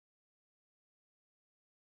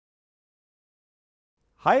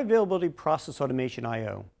High availability process automation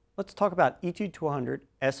I/O. Let's talk about ET200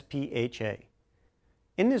 SPHA.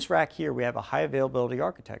 In this rack here, we have a high availability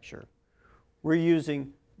architecture. We're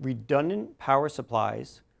using redundant power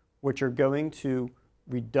supplies, which are going to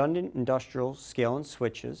redundant industrial scale and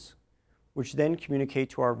switches, which then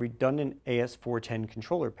communicate to our redundant AS410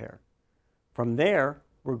 controller pair. From there,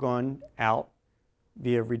 we're going out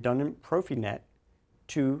via redundant Profinet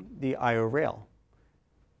to the I/O rail.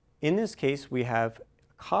 In this case, we have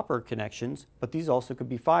copper connections, but these also could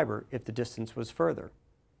be fiber if the distance was further.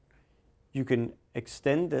 You can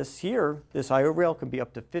extend this here. This I/O rail can be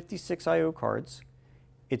up to 56 I/O cards.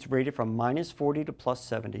 It's rated from -40 to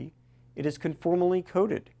 +70. It is conformally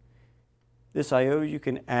coded. This I/O, you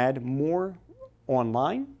can add more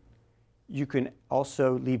online. You can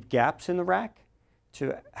also leave gaps in the rack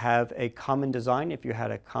to have a common design if you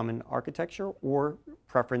had a common architecture or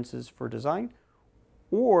preferences for design.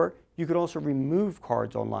 Or you could also remove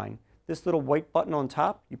cards online. This little white button on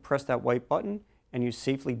top, you press that white button and you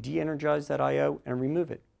safely de-energize that I/O and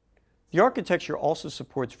remove it. The architecture also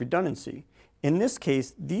supports redundancy. In this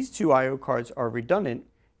case, these two I/O cards are redundant,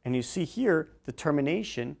 and you see here the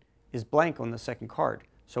termination is blank on the second card.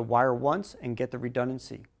 So wire once and get the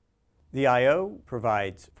redundancy. The I/O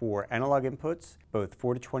provides for analog inputs, both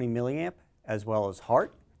 4 to 20 milliamp as well as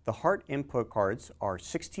HART. The HART input cards are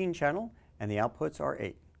 16 channel and the outputs are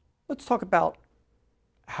 8. Let's talk about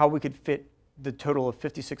how we could fit the total of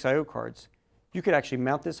 56 I/O cards. You could actually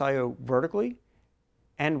mount this I/O vertically,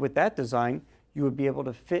 and with that design, you would be able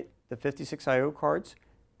to fit the 56 I/O cards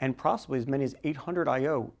and possibly as many as 800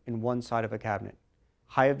 I/O in one side of a cabinet.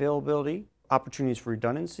 High availability, opportunities for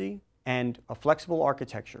redundancy, and a flexible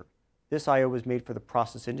architecture. This I/O was made for the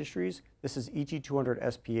process industries. This is ET200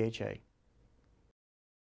 SPHA.